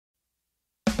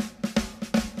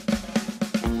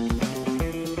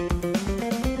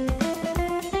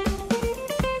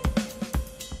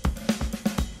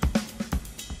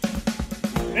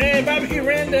BBQ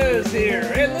Rando's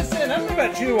here. And listen, I don't know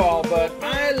about you all, but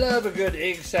I love a good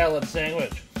egg salad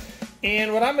sandwich.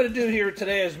 And what I'm going to do here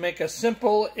today is make a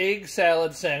simple egg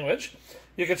salad sandwich.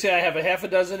 You can see I have a half a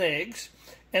dozen eggs.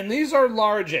 And these are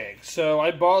large eggs, so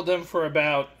I boiled them for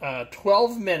about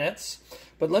 12 minutes.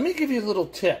 But let me give you a little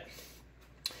tip.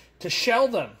 To shell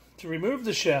them, to remove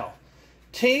the shell,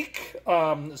 take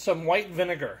some white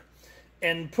vinegar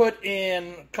and put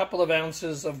in a couple of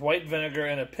ounces of white vinegar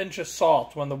and a pinch of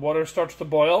salt when the water starts to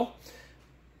boil.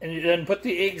 And you then put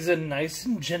the eggs in nice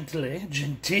and gently.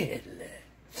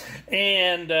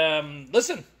 And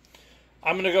listen,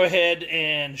 I'm going to go ahead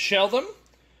and shell them.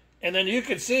 And then you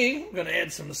can see, I'm going to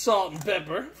add some salt and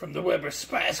pepper from the Weber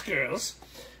Spice Girls.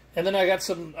 And then I got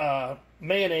some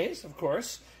mayonnaise, of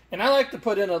course. And I like to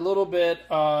put in a little bit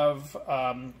of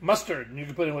mustard. And you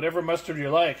can put in whatever mustard you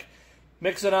like.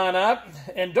 Mix it on up.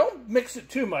 And don't mix it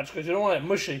too much because you don't want it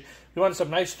mushy. You want some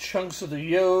nice chunks of the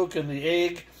yolk and the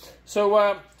egg.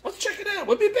 So let's check it out.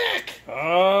 We'll be back.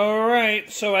 All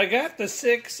right. So I got the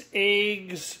 6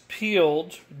 eggs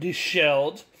peeled,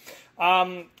 deshelled.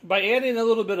 By adding a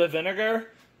little bit of vinegar,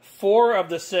 4 of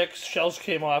the 6 shells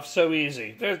came off so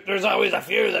easy. There's always a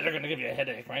few that are going to give you a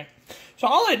headache, right? So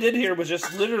all I did here was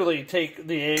just literally take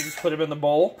the eggs, put them in the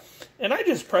bowl, and I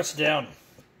just pressed down.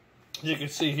 As you can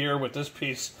see here with this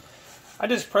piece, I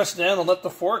just pressed down and let the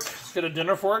fork, get a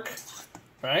dinner fork,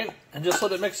 right? And just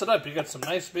let it mix it up. You got some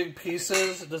nice big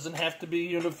pieces. It doesn't have to be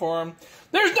uniform.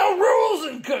 There's no rules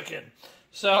in cooking.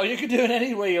 So you can do it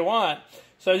any way you want.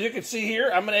 So as you can see here,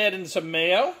 I'm going to add in some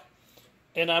mayo.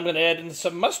 And I'm going to add in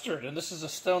some mustard. And this is a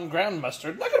stone ground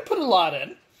mustard. I'm not going to put a lot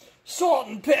in. Salt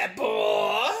and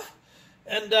pepper.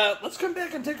 And let's come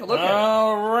back and take a look at it.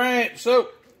 All right. So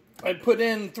I put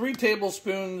in 3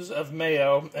 tablespoons of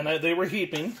mayo. And they were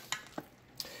heaping.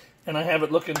 And I have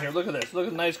it looking here. Look at this. Look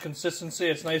at the nice consistency.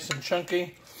 It's nice and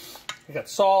chunky. I got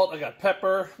salt. I got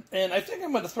pepper. And I think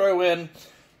I'm going to throw in a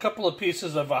couple of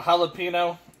pieces of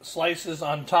jalapeno slices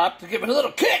on top to give it a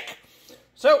little kick.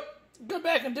 So go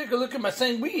back and take a look at my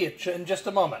sandwich in just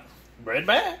a moment. Right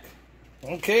back.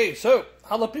 Okay, so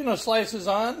jalapeno slices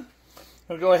on.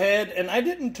 I'll go ahead, and I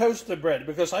didn't toast the bread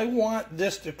because I want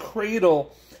this to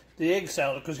cradle the egg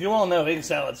salad, because you all know egg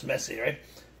salad's messy, right?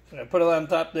 So I put it on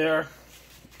top there.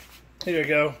 Here you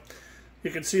go. You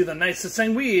can see the nice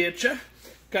sandwich.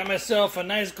 Got myself a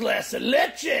nice glass of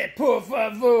leche, por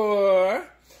favor.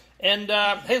 And,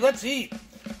 hey, let's eat.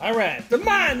 All right, the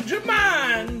manja,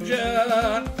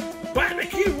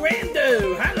 BBQ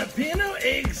Rando jalapeno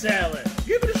egg salad.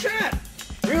 Give it a shot.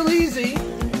 Real easy.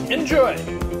 Enjoy.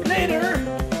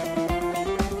 Later.